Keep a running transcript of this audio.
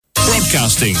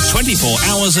Broadcasting 24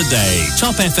 hours a day.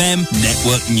 Top FM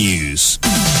Network News.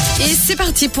 Et c'est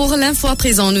parti pour l'info à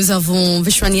présent. Nous avons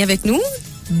Vishwani avec nous.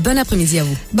 Bon après-midi à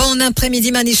vous. Bon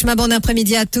après-midi Manishma, bon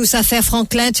après-midi à tous. Affaire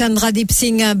Franklin,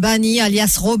 ChandradeepsingBanee,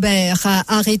 alias Robert,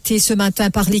 arrêté ce matin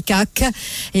par l'ICAC.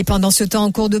 Et pendant ce temps,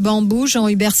 en cour de Bambous,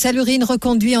 Hubert Celerine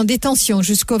reconduit en détention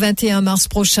jusqu'au 21 mars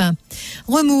prochain.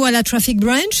 Remous à la Traffic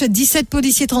Branch, 17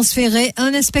 policiers transférés,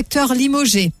 un inspecteur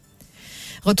limogé.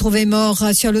 Retrouvé mort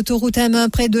sur l'autoroute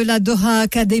M1 près de la Doha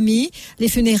Academy, les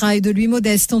funérailles de Louis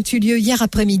Modeste ont eu lieu hier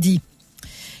après-midi.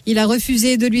 Il a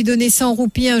refusé de lui donner 100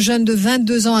 roupies à un jeune de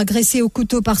 22 ans agressé au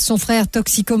couteau par son frère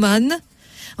toxicomane.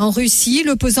 En Russie,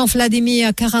 l'opposant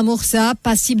Vladimir Karamurza,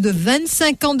 passible de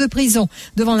 25 ans de prison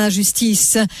devant la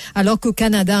justice. Alors qu'au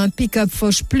Canada, un pick-up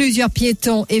fauche plusieurs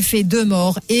piétons et fait 2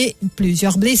 morts et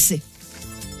plusieurs blessés.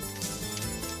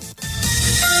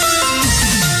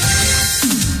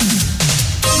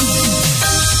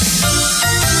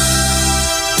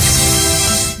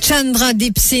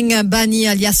 ChandradeepsingBanee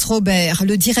alias Robert,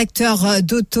 le directeur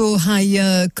d'Auto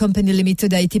Hire Company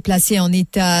Limited a été placé en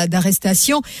état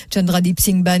d'arrestation.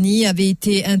 ChandradeepsingBanee avait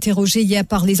été interrogé hier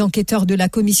par les enquêteurs de la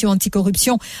commission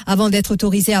anticorruption avant d'être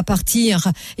autorisé à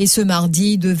partir. Et ce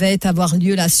mardi devait avoir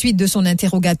lieu la suite de son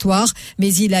interrogatoire,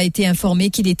 mais il a été informé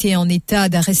qu'il était en état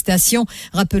d'arrestation.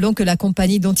 Rappelons que la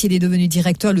compagnie dont il est devenu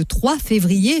directeur le 3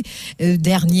 février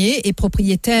dernier est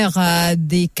propriétaire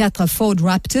des 4 Ford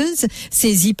Raptors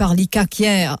saisis par l'ICAC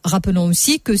hier. Rappelons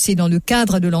aussi que c'est dans le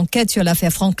cadre de l'enquête sur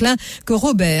l'affaire Franklin que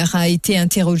Robert a été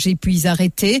interrogé puis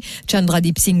arrêté.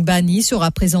 ChandradeepsingBanee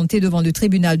sera présenté devant le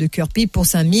tribunal de Kirby pour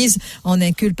sa mise en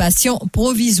inculpation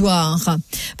provisoire.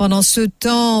 Pendant ce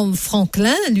temps,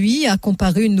 Franklin, lui, a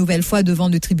comparu une nouvelle fois devant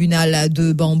le tribunal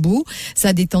de Bambous.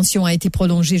 Sa détention a été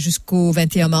prolongée jusqu'au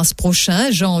 21 mars prochain.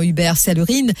 Hubert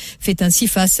Celerine fait ainsi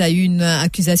face à une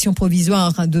accusation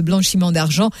provisoire de blanchiment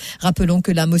d'argent. Rappelons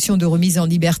que la motion de remise en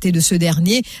liberté de ce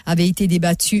dernier avait été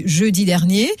débattue jeudi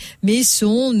dernier, mais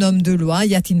son homme de loi,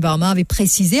 Yatin Varma, avait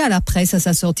précisé à la presse à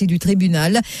sa sortie du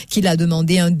tribunal qu'il a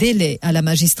demandé un délai à la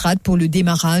magistrate pour le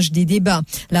démarrage des débats.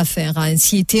 L'affaire a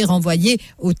ainsi été renvoyée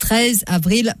au 13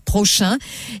 avril prochain.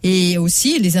 Et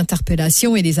aussi, les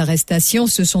interpellations et les arrestations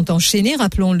se sont enchaînées,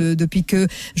 rappelons-le, depuis que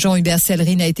Hubert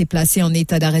Celerine a été placé en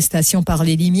état d'arrestation par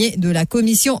les limiers de la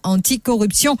commission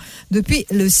anticorruption depuis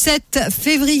le 7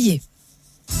 février.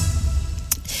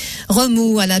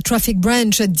 Remous à la Traffic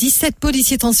Branch, 17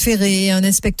 policiers transférés et un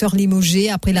inspecteur limogé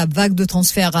après la vague de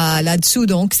transfert là-dessous.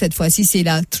 Donc, cette fois-ci, c'est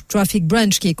la Traffic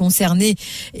Branch qui est concernée.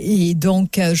 Et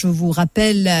donc, je vous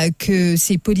rappelle que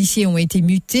ces policiers ont été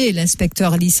mutés,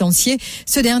 l'inspecteur licencié.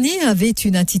 Ce dernier avait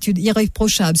une attitude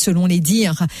irréprochable, selon les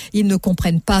dires. Ils ne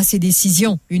comprennent pas ces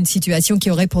décisions. Une situation qui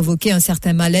aurait provoqué un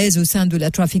certain malaise au sein de la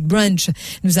Traffic Branch.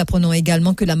 Nous apprenons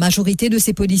également que la majorité de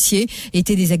ces policiers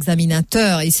étaient des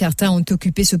examinateurs et certains ont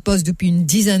occupé ce poste depuis une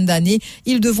dizaine d'années.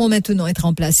 Ils devront maintenant être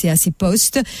remplacés à ces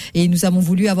postes et nous avons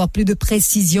voulu avoir plus de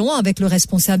précision avec le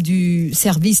responsable du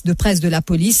service de presse de la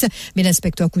police, mais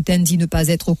l'inspecteur Kouten dit ne pas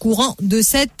être au courant de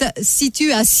cette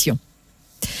situation.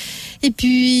 Et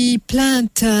puis,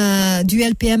 plainte du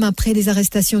LPM après les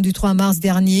arrestations du 3 mars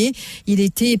dernier. Il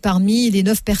était parmi les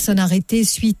 9 personnes arrêtées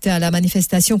suite à la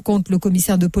manifestation contre le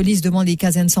commissaire de police devant les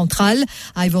casernes centrales.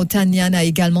 Ivo Tanyan a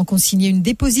également consigné une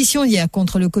déposition hier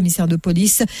contre le commissaire de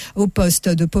police au poste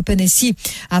de Poppenessi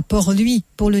à Port-Louis.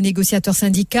 Pour le négociateur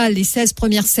syndical, les 16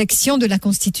 premières sections de la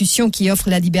Constitution qui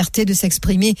offrent la liberté de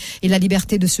s'exprimer et la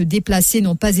liberté de se déplacer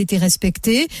n'ont pas été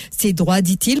respectées. Ces droits,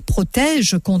 dit-il,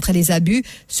 protègent contre les abus,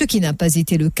 ce qui n'a pas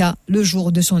été le cas le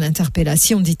jour de son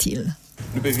interpellation, dit-il.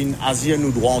 Nous pouvons agir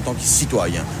nos droits en tant que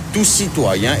citoyens. Tout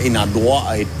citoyen a droit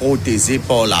à être protégé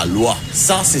par la loi.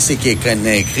 Ça, c'est ce qui est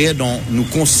écrit dans nos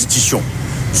constitutions.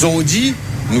 Aujourd'hui,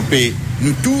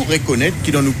 nous tout reconnaître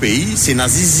que dans nos pays, c'est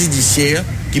nazi judiciaire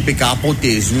qui peut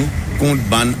protéger nous contre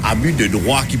ban abus de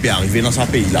droit qui peut arriver dans ce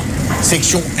pays-là.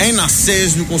 Section 1 à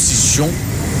 16 de nos constitutions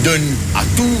donne à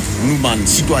tous nous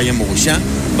citoyens mauriciens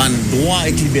droit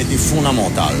et liberté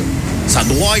fondamentale. Ça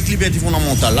droit et liberté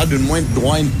fondamentale là donne moins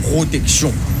droit à une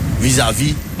protection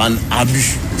vis-à-vis d'un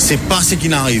abus. C'est pas ce qui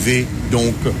n'est arrivé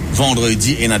donc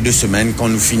vendredi et dans 2 semaines quand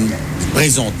nous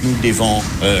présentons nous devant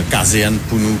caserne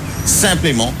pour nous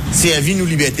simplement servir nos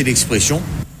libertés d'expression.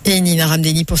 Et Nina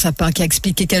Ramdeni, pour sa part, qui a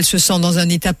expliqué qu'elle se sent dans un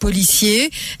état policier.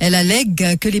 Elle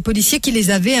allègue que les policiers qui les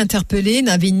avaient interpellés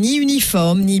n'avaient ni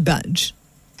uniforme ni badge.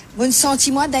 Mon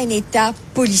sentiment d'un état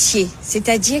policier,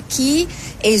 c'est-à-dire qui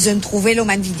ils ont trouvé le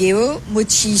man vidéo,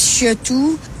 mochi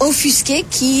surtout offusqué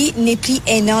qui n'est plus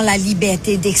aidant la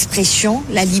liberté d'expression,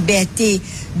 la liberté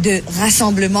de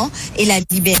rassemblement et la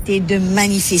liberté de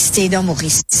manifester dans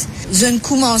Maurice. Je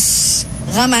commence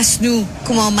ramasse-nous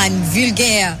comme un man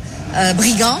vulgaire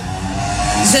brigand.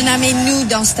 Je n'amène nous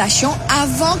dans la station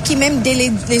avant qu'il même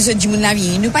les autres du monde la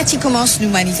vie. Nous partis commencent nos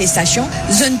manifestations.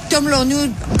 Je ne tombe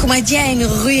nous, comment dire, une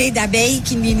ruée d'abeilles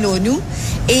qui viennent nous.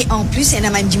 Et en plus, il y a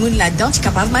un du monde là-dedans, qui est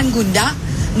capable de gunda.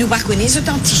 Nous ne connaissons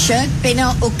autant t-shirt,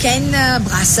 pénant aucun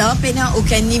brassard, pénant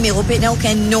aucun numéro, pénant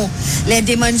aucun nom. Les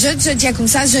démons, je dis comme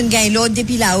ça, je ne gagne l'autre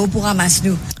depuis là-haut pour ramasser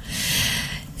nous.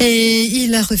 Et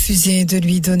il a refusé de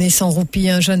lui donner 100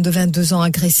 roupies. Un jeune de 22 ans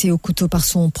agressé au couteau par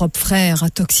son propre frère,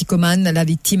 toxicomane. La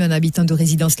victime, un habitant de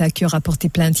résidence La Cure, a porté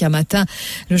plainte hier matin.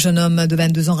 Le jeune homme de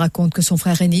 22 ans raconte que son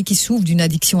frère aîné, qui souffre d'une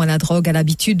addiction à la drogue, a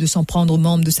l'habitude de s'en prendre aux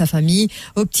membres de sa famille.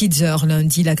 Aux petites heures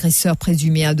lundi, l'agresseur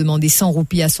présumé a demandé 100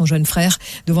 roupies à son jeune frère.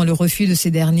 Devant le refus de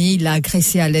ces derniers, il l'a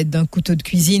agressé à l'aide d'un couteau de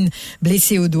cuisine.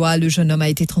 Blessé au doigt, le jeune homme a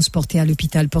été transporté à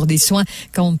l'hôpital pour des soins.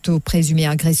 Quant au présumé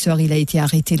agresseur, il a été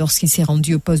arrêté lorsqu'il s'est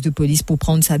rendu au poste de police pour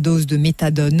prendre sa dose de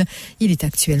méthadone. Il est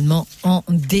actuellement en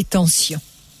détention.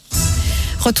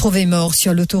 Retrouvé mort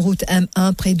sur l'autoroute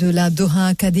M1 près de la Doha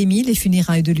Academy, les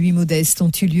funérailles de Louis Modeste ont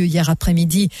eu lieu hier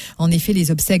après-midi. En effet, les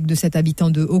obsèques de cet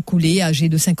habitant de Haut-Coulé, âgé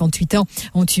de 58 ans,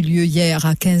 ont eu lieu hier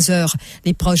à 15h.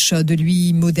 Les proches de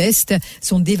Louis Modeste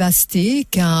sont dévastés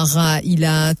car il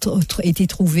a été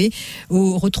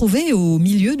retrouvé au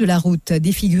milieu de la route,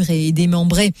 défiguré et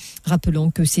démembré.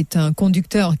 Rappelons que c'est un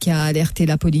conducteur qui a alerté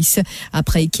la police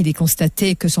après qu'il ait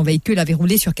constaté que son véhicule avait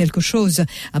roulé sur quelque chose.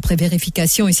 Après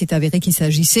vérification, il s'est avéré qu'il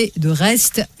s'agissait de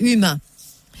restes humains.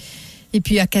 Et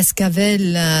puis à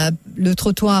Cascavel, le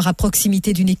trottoir à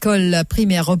proximité d'une école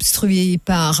primaire obstrué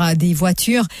par des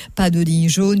voitures. Pas de ligne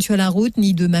jaune sur la route,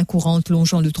 ni de main courante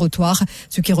longeant le trottoir,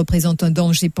 ce qui représente un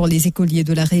danger pour les écoliers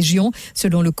de la région.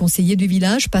 Selon le conseiller du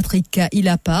village, Patrick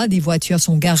Ilapa, des voitures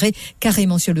sont garées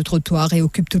carrément sur le trottoir et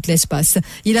occupent tout l'espace.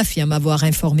 Il affirme avoir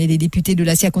informé les députés de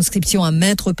la circonscription à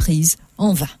maintes reprises,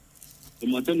 en vain.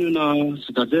 Le matin,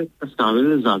 c'est-à-dire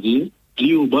Cascavel, Xavier,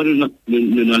 qui au bas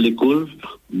de l'école,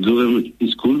 de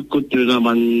school, côté de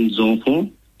mes enfants,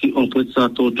 qui ont pris ça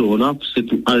tout là, c'est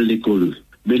pour aller à l'école.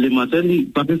 Mais le matin,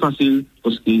 c'est pas plus facile,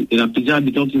 parce qu'il y a plusieurs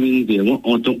habitants qui viennent vers moi,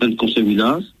 en tant que conseil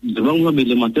village. Devant moi, mais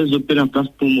le matin, je peux la place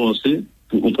pour moi aussi,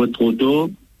 pour on peut trop tard,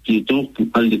 qui est temps pour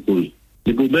aller à l'école.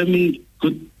 Le problème, c'est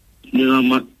que il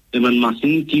y a une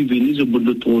machine qui vient au bout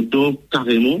de trop tard,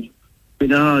 carrément, et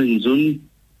dans une zone,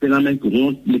 et la main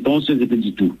courante, les pensées ne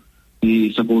du tout.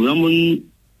 Et ça programme,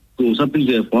 comme ça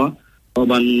plusieurs fois, on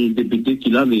a un député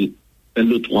qui l'avait,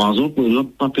 elle a 3 ans, pour ne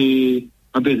pas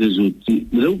résoudre.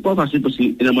 Mais pas facile parce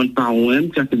qu'il y a un parent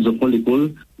même qui a fait des enfants à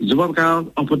l'école. Je vois qu'un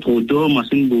peu trop tôt,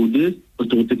 machine bordée,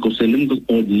 autorité concernée, comme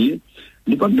on dit.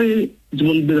 Mais pas de, du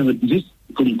monde juste,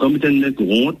 comme étant une main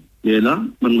courante, et là,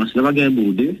 ma machine va gagner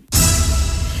bordée.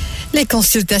 Les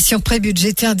consultations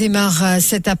prébudgétaires démarrent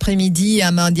cet après-midi.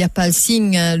 Amandiapal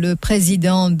Singh, le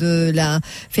président de la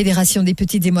Fédération des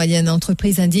petites et moyennes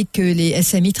entreprises, indique que les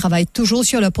SMI travaillent toujours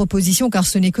sur leurs propositions car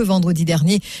ce n'est que vendredi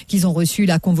dernier qu'ils ont reçu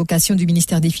la convocation du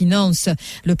ministère des Finances.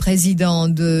 Le président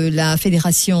de la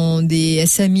Fédération des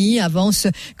SMI avance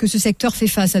que ce secteur fait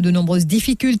face à de nombreuses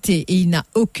difficultés et il n'a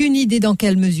aucune idée dans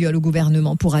quelle mesure le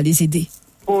gouvernement pourra les aider.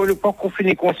 Pour le pas qu'on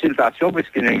finit consultation, parce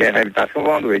qu'il y a une invitation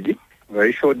vendredi.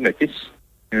 Very short notice.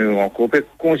 On peut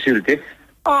consulter.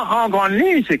 En grande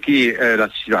ligne, c'est que la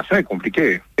situation est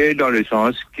compliquée. Et dans le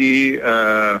sens que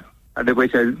la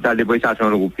dépréciation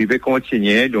de groupe privé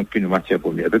continue, donc une matière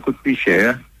première coûte plus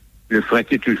cher. Le fret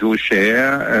est toujours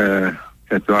cher.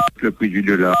 Le prix du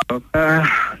dollar.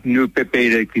 Nous pouvons payer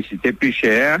l'électricité plus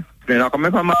cher. Mais il y a quand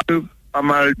même pas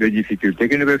mal de difficultés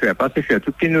que nous pouvons faire. Parce que c'est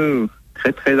tout qui nous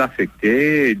très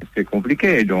affecté, c'est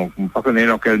compliqué. Donc, on ne pas connaître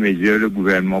dans quelle mesure le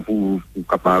gouvernement pour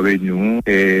capable avec nous.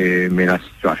 Mais la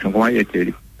situation, comment elle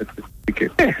était, c'est très compliqué.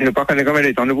 Nous ne pas connaître combien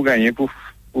de temps nous pouvons gagner pour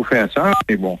faire ça.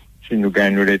 Mais bon, si nous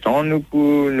gagnons le temps, nous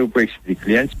pouvons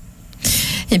expliquer.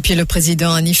 Et puis le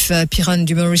président Hanif Piran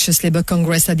du Mauritius Labour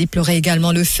Congress a déploré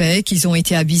également le fait qu'ils ont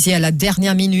été avisés à la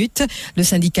dernière minute. Le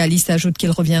syndicaliste ajoute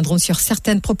qu'ils reviendront sur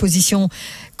certaines propositions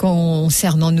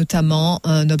concernant notamment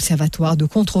un observatoire de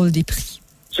contrôle des prix.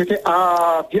 C'était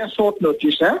à bien sorte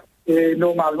notice, hein? Et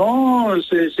normalement,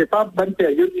 c'est pas bonne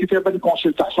période qui fait bonne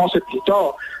consultation, c'est plus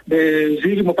tard. Mais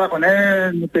vu que nous pas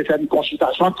connaît, nous pouvons faire une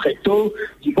consultation très tôt.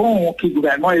 Dit bon, que le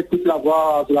gouvernement écoute la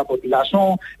voix de la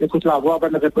population, écoute la voix de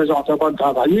nos représentants pour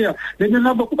travailler. Mais nous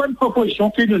avons beaucoup de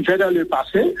propositions qui nous fait dans le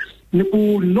passé. nous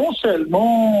pouvons non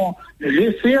seulement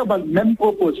refaire la même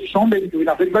proposition, mais nous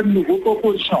avons une nouvelle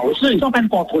proposition aussi. Ils ont un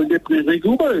contrôle des prix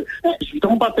rigoureux. Je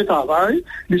ne pas de travail,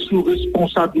 mais sous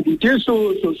responsabilité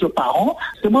sur ce parent.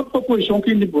 C'est ma proposition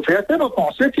qu'il nous peut faire. Je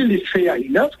pense qu'il est fait à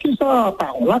une œuvre, qu'il soit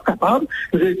parent-là capable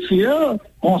de retirer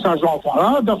ces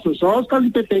enfants-là dans ce sens, quand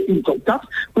il peut payer une taxe,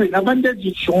 pour une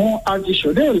déduction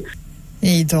additionnelle.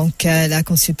 Et donc, la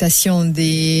consultation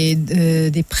des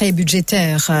prêts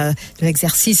budgétaires, de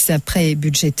l'exercice prêt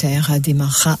budgétaire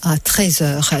démarrera à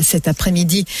 13h cet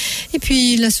après-midi. Et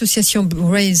puis, l'association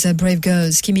Raise Brave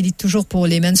Girls, qui milite toujours pour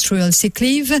les menstrual sick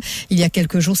leave. Il y a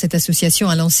quelques jours, cette association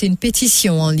a lancé une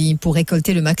pétition en ligne pour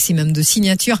récolter le maximum de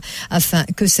signatures afin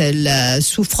que celles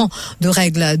souffrant de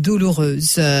règles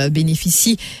douloureuses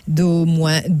bénéficient d'au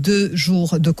moins 2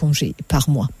 jours de congé par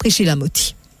mois. Priscilla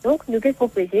Motti. Donc, nous pouvons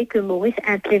proposer que Maurice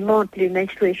implémente le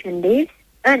menstruation leave,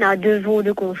 1 à 2 jours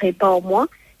de congé par mois,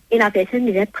 et la personne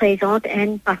devait présente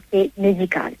un paquet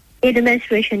médical. Et le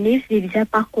menstruation leave devait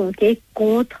par compter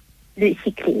contre le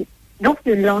sick leave. Donc,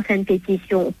 nous lançons une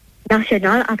pétition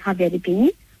nationale à travers le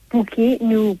pays pour que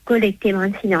nous collections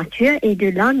une signature, et de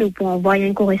là, nous pouvons envoyer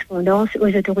une correspondance aux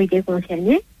autorités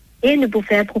concernées, et nous pouvons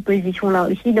faire proposition là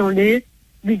aussi dans le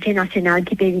budget national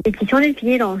qui paye. La pétition d'une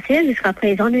fille lancée jusqu'à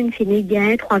présent d'une fille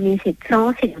gagne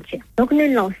 3700 signatures. Donc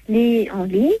nous lançons en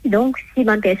ligne. Donc si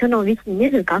une personne a envie de signer,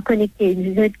 je peux connecter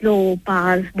aux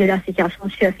pages de l'association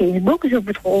sur Facebook, je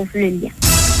vous trouve le lien.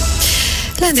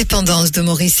 L'indépendance de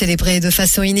Maurice célébrée de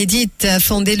façon inédite,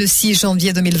 fondée le 6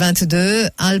 janvier 2022,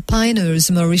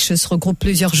 Alpiners Mauritius regroupe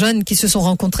plusieurs jeunes qui se sont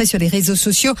rencontrés sur les réseaux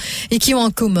sociaux et qui ont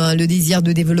en commun le désir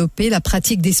de développer la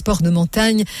pratique des sports de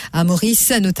montagne à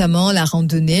Maurice, notamment la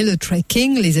randonnée, le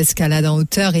trekking, les escalades en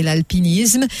hauteur et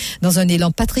l'alpinisme. Dans un élan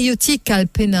patriotique,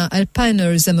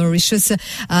 Alpiners Mauritius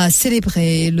a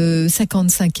célébré le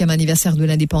 55e anniversaire de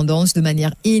l'indépendance de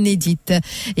manière inédite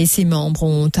et ses membres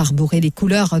ont arboré les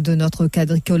couleurs de notre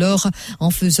quadricolore en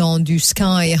faisant du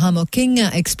sky hammocking,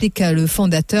 explique le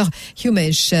fondateur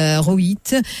Hubert Celerine,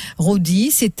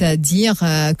 c'est-à-dire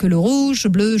que le rouge,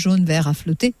 bleu, jaune, vert a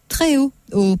flotté très haut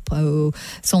au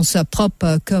sens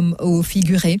propre comme au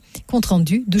figuré. Compte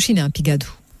rendu d'Ushina Pigadou.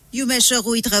 Hubert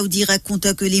Celerine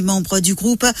raconte que les membres du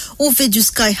groupe ont fait du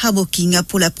sky hammocking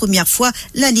pour la première fois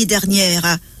l'année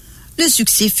dernière. Le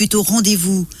succès fut au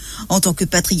rendez-vous. En tant que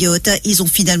patriotes, ils ont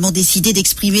finalement décidé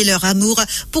d'exprimer leur amour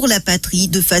pour la patrie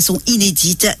de façon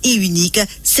inédite et unique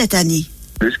cette année.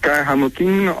 Le sky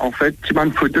hammocking, en fait, c'est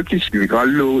une photo qui suit. Grâce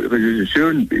aux réseaux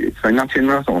sociaux, c'est une ancienne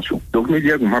attention. Donc, nous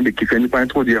disons qui fait nous pas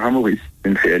introduire à Maurice.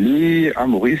 Nous fait aller à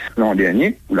Maurice l'an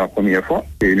dernier, pour la première fois,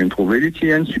 et nous trouvons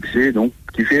un succès. Donc,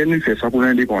 qui fait nous faire ça pour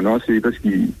l'indépendance, c'est parce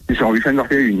qu'ils ont envie de faire une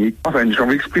affaire unique. Enfin, j'ai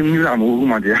envie d'exprimer l'amour,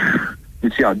 comment dire.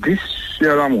 Ici à 10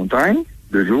 sur la montagne,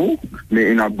 2 jours,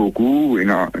 mais il y en a beaucoup, il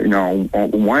y en a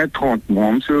au moins 30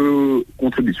 membres de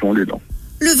contribution dedans.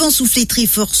 Le vent soufflait très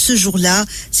fort ce jour-là.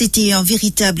 C'était un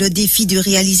véritable défi de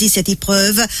réaliser cette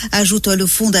épreuve, ajoute le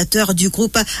fondateur du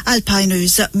groupe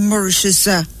Alpiners Mauritius.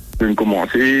 Nous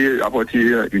commençons à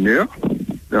partir d'1h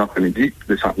de l'après-midi,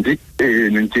 le samedi, et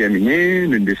nous terminons,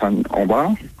 nous descendons en bas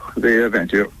vers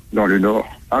 20h dans le nord,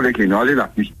 avec les nuages et la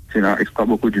pluie. C'est là extra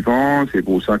beaucoup du vent, c'est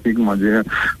pour ça que, comment dire,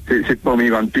 c'est parmi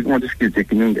les plus grandes difficultés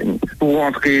que nous gagnons. Pour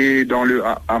rentrer dans le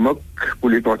hammock, pour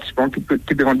les participants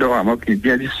qui rentrent dans le hammock, est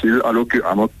bien difficile, alors que le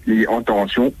hammock est en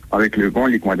tension avec le vent,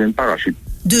 les commandants de parachute.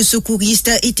 2 secouristes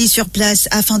étaient sur place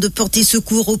afin de porter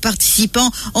secours aux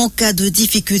participants en cas de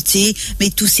difficulté, mais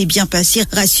tout s'est bien passé,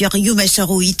 rassure Hubert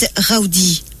Celerine.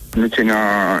 Nous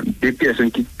tenons des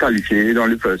personnes qui qualifiées dans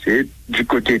le passé. Du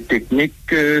côté technique,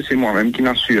 c'est moi-même qui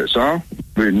n'assure ça.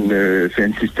 Nous fait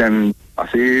un système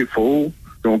assez faux.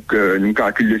 Donc, nous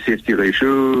calculons le safety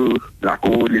ratio, la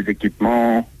code, les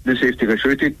équipements. Le safety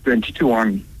ratio était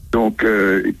 20-1. Donc,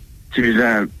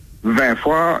 suffisant 20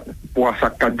 fois pour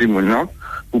ça 4 démons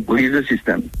pour briser le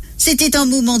système. C'était un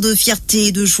moment de fierté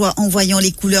et de joie en voyant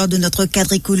les couleurs de notre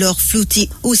quadricolore flotter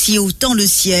aussi haut dans le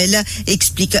ciel,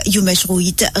 explique Hubert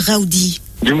Celerine.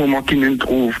 Du moment qu'il nous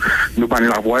trouve, nous prenons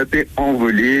la voile et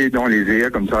envoler dans les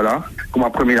airs comme ça là. Comme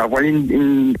la première la voile,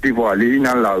 il dévoilé, il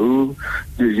est là-haut,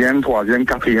 2e, 3e,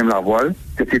 4e la voile.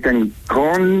 C'était un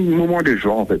grand moment de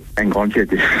joie en fait, une grande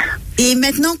fierté. Et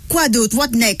maintenant, quoi d'autre? What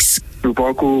next? Je ne sais pas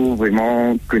encore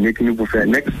vraiment connaître que nous pouvons faire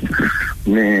next,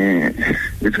 mais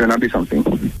it's gonna be something.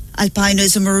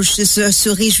 Alpiners Mauritius se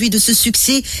réjouit de ce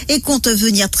succès et compte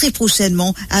venir très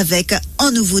prochainement avec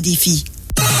un nouveau défi.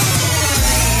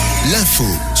 L'info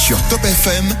sur Top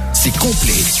FM, c'est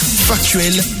complet,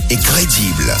 factuel et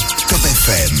crédible. Top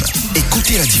FM,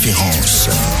 écoutez la différence.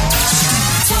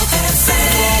 Top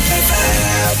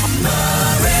FM,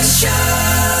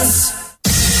 Mauritius.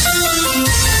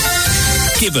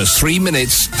 Give us 3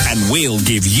 minutes and we'll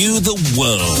give you the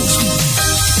world.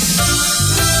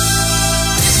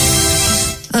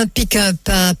 Un pick-up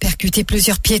a percuté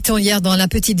plusieurs piétons hier dans la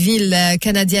petite ville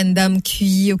canadienne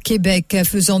d'Amqui au Québec,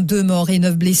 faisant 2 morts et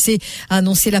 9 blessés, a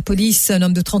annoncé la police. Un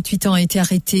homme de 38 ans a été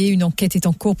arrêté. Une enquête est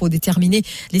en cours pour déterminer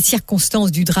les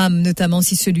circonstances du drame, notamment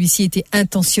si celui-ci était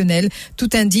intentionnel. Tout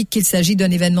indique qu'il s'agit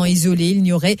d'un événement isolé. Il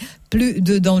n'y aurait plus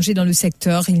de danger dans le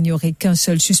secteur. Il n'y aurait qu'un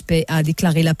seul suspect, a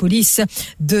déclaré la police.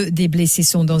 2 des blessés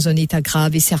sont dans un état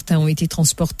grave et certains ont été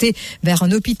transportés vers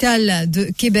un hôpital de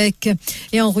Québec.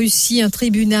 Et en Russie, un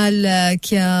tribunal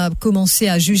qui a commencé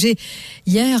à juger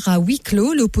hier à huis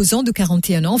clos l'opposant de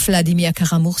 41 ans, Vladimir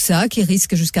Kara-Murza, qui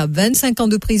risque jusqu'à 25 ans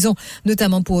de prison,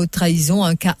 notamment pour trahison,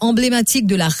 un cas emblématique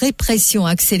de la répression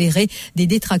accélérée des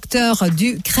détracteurs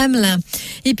du Kremlin.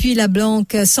 Et puis la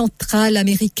banque centrale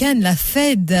américaine, la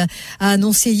Fed, a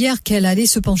annoncé hier qu'elle allait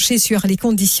se pencher sur les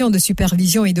conditions de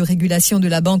supervision et de régulation de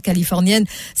la banque californienne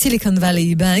Silicon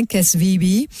Valley Bank,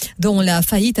 SVB, dont la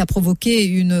faillite a provoqué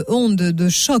une onde de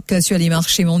choc sur les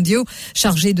marchés mondiaux.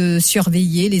 Chargée de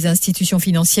surveiller les institutions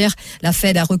financières, la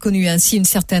Fed a reconnu ainsi une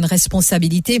certaine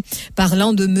responsabilité,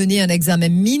 parlant de mener un examen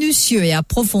minutieux et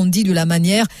approfondi de la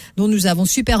manière dont nous avons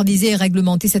supervisé et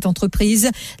réglementé cette entreprise.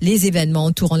 Les événements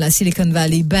entourant la Silicon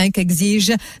Valley Bank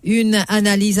exigent une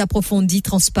analyse approfondie,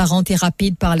 transparente et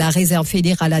rapide par la Réserve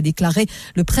fédérale, a déclaré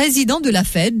le président de la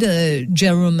Fed,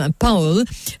 Jerome Powell.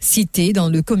 Cité dans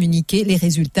le communiqué, les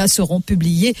résultats seront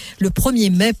publiés le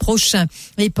 1er mai prochain.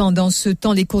 Et pendant ce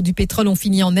temps, les cours du pétrole ont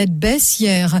fini en nette baisse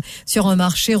hier sur un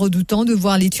marché redoutant de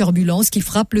voir les turbulences qui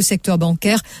frappent le secteur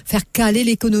bancaire faire caler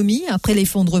l'économie après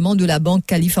l'effondrement de la banque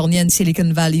californienne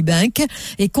Silicon Valley Bank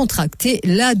et contracter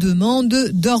la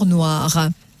demande d'or noir.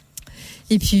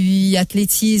 Et puis,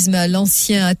 athlétisme,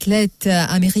 l'ancien athlète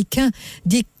américain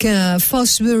Dick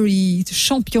Fosbury,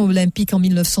 champion olympique en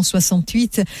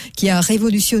 1968, qui a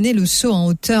révolutionné le saut en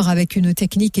hauteur avec une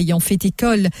technique ayant fait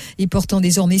école et portant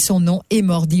désormais son nom, est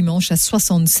mort dimanche à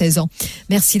 76 ans.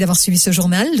 Merci d'avoir suivi ce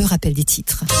journal. Le rappel des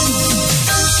titres.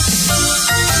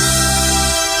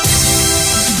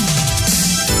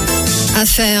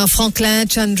 Affaire Franklin,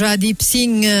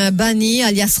 ChandradeepsingBanee,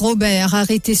 alias Robert,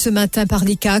 arrêté ce matin par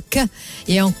l'ICAC.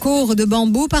 Et en cour de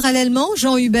Bambous, parallèlement,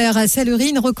 Hubert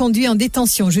Celerine reconduit en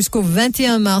détention jusqu'au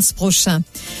 21 mars prochain.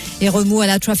 Et remous à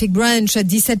la Traffic Branch,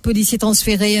 17 policiers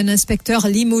transférés, un inspecteur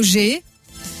limogé.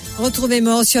 Retrouvé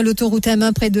mort sur l'autoroute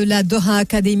M1 près de la Doha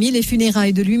Academy, les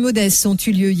funérailles de Louis Modeste ont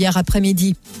eu lieu hier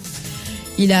après-midi.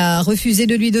 Il a refusé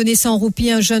de lui donner 100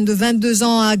 roupies. Un jeune de 22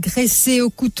 ans agressé au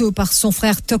couteau par son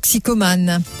frère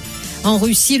toxicomane. En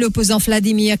Russie, l'opposant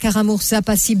Vladimir Kara-Murza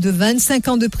passible de 25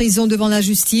 ans de prison devant la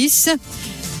justice.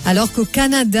 Alors qu'au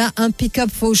Canada, un pick-up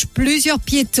fauche plusieurs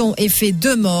piétons et fait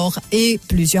 2 morts et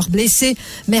plusieurs blessés.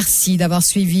 Merci d'avoir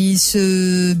suivi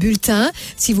ce bulletin.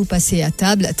 Si vous passez à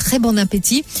table, très bon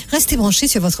appétit. Restez branchés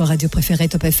sur votre radio préférée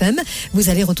Top FM. Vous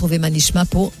allez retrouver Manishma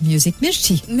pour Music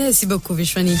Mishti. Merci beaucoup,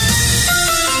 Vishwani.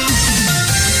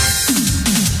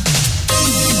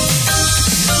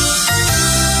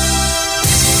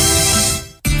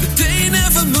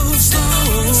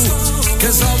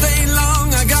 All day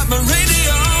long I got my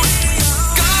radio,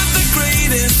 got the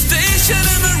greatest station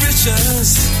in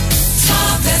Mauritius,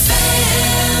 Top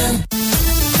FM.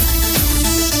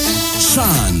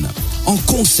 Sean, en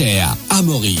concert à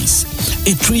Maurice,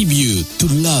 a tribute to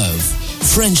love,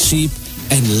 friendship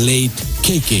and late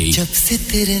KK. जब से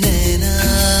तेरे नैना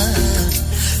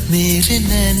मेरे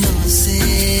नैनों से.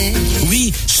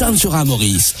 Oui, Sean sera à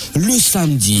Maurice le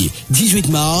samedi 18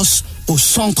 mars au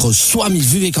centre Swami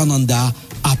Vivekananda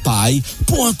à Paille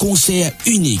pour un concert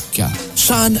unique.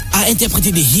 Sean a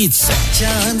interprété des hits.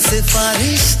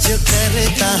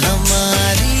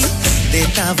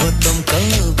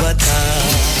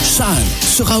 Sean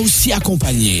sera aussi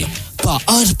accompagné par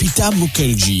Arpita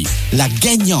Mukherjee, la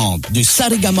gagnante de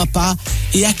Saregamapa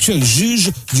et actuel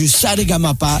juge du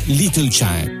Saregamapa Little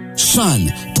Champ. Sean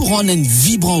pour rendre un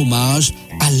vibrant hommage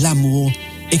à l'amour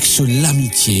et sur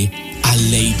l'amitié à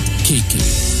Late KK.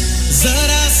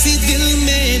 जरा सी दिल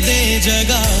में दे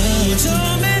जगह जो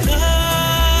मेरा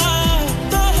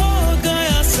तो हो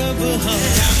गया सब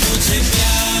मुझे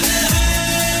प्यार है.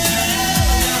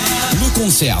 Le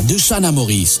concert de Sean à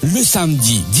Maurice le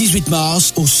samedi 18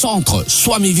 mars au centre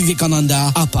Swami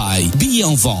Vivekananda à Paille. Billets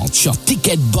en vente sur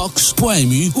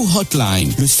ticketbox.mu ou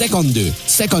hotline le 52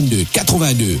 52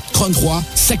 82 33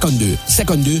 52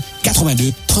 52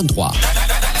 82 33.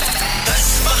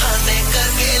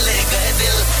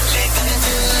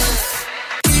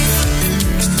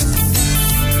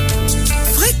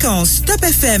 fréquence Top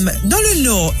FM dans le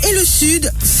nord et le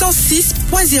sud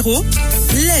 106.0,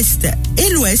 l'est et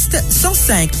l'ouest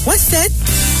 105.7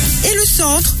 et le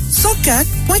centre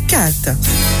 104.4.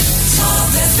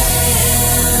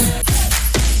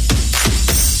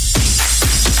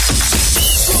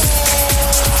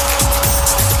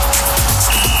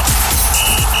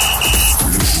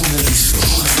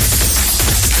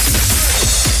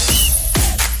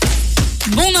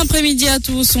 Bon après-midi à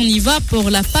tous, on y va pour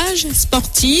la page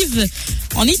sportive.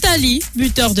 En Italie,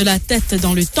 buteur de la tête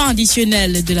dans le temps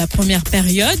additionnel de la première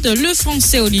période, le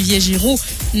Français Olivier Giroud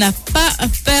n'a pas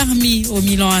permis au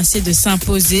Milan AC de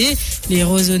s'imposer. Les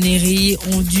Rossoneri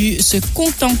ont dû se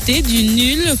contenter du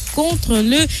nul contre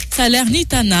le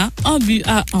Salernitana, 1-1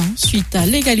 suite à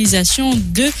l'égalisation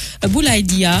de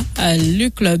Boulaïdia. Le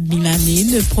club milanais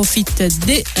ne profite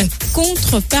des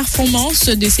contre-performances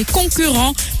de ses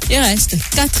concurrents et reste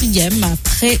 4e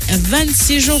après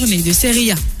 26 journées de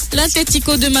Serie A.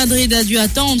 L'Atlético de Madrid a dû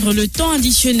attendre le temps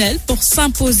additionnel pour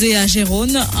s'imposer à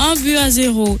Gérone,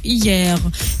 1-0 hier.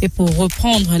 Et pour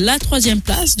reprendre la 3e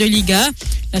place de Liga,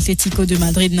 l'Atlético de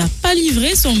Madrid n'a pas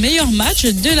livré son meilleur match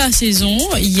de la saison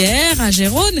hier à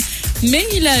Gérone, mais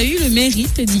il a eu le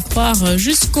mérite d'y croire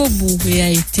jusqu'au bout et a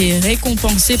été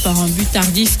récompensé par un but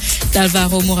tardif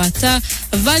d'Alvaro Morata,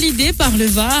 validé par le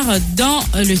VAR dans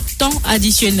le temps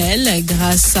additionnel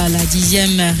grâce à la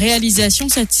 10e réalisation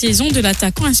cette saison de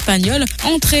l'attaquant espagnol.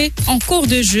 Entré en cours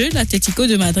de jeu, l'Atlético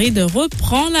de Madrid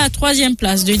reprend la 3e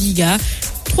place de Liga,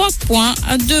 3 points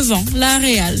devant la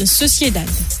Real Sociedad.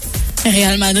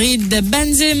 Real Madrid,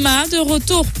 Benzema de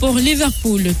retour pour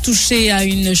Liverpool. Touché à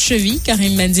une cheville,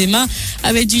 Karim Benzema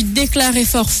avait dû déclarer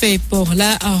forfait pour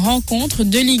la rencontre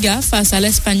de Liga face à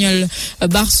l'Espagnol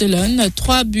Barcelone.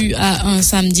 3-1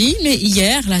 samedi, mais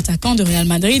hier, l'attaquant de Real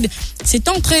Madrid s'est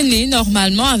entraîné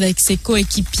normalement avec ses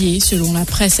coéquipiers, selon la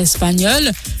presse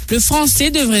espagnole. Le Français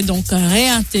devrait donc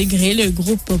réintégrer le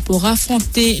groupe pour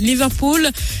affronter Liverpool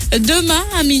demain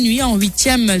à minuit en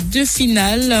 8e de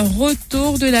finale.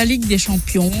 Retour de la Ligue des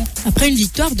Champions après une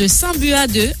victoire de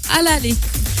 5-2 à l'aller.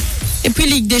 Et puis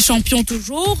Ligue des Champions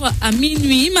toujours, à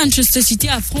minuit, Manchester City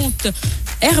affronte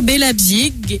RB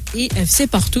Leipzig et FC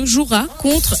Porto jouera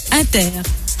contre Inter.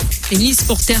 Tennis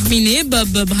pour terminer,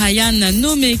 Bob Bryan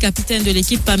nommé capitaine de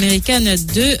l'équipe américaine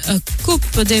de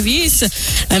Coupe Davis.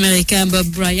 L'Américain Bob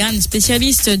Bryan,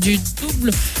 spécialiste du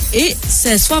double et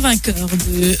 16 fois vainqueur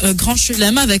de Grand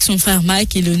Chelem avec son frère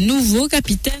Mike, est le nouveau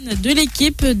capitaine de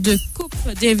l'équipe de Coupe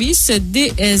Davis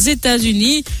des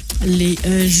États-Unis. Les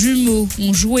jumeaux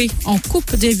ont joué en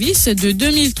Coupe Davis de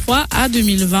 2003 à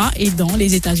 2020 et dans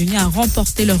les États-Unis a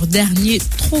remporté leur dernier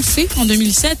trophée en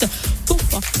 2007 pour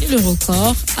porter le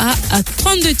record à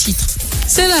 32 titres.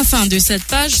 C'est la fin de cette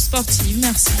page sportive.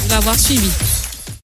 Merci de l'avoir suivi.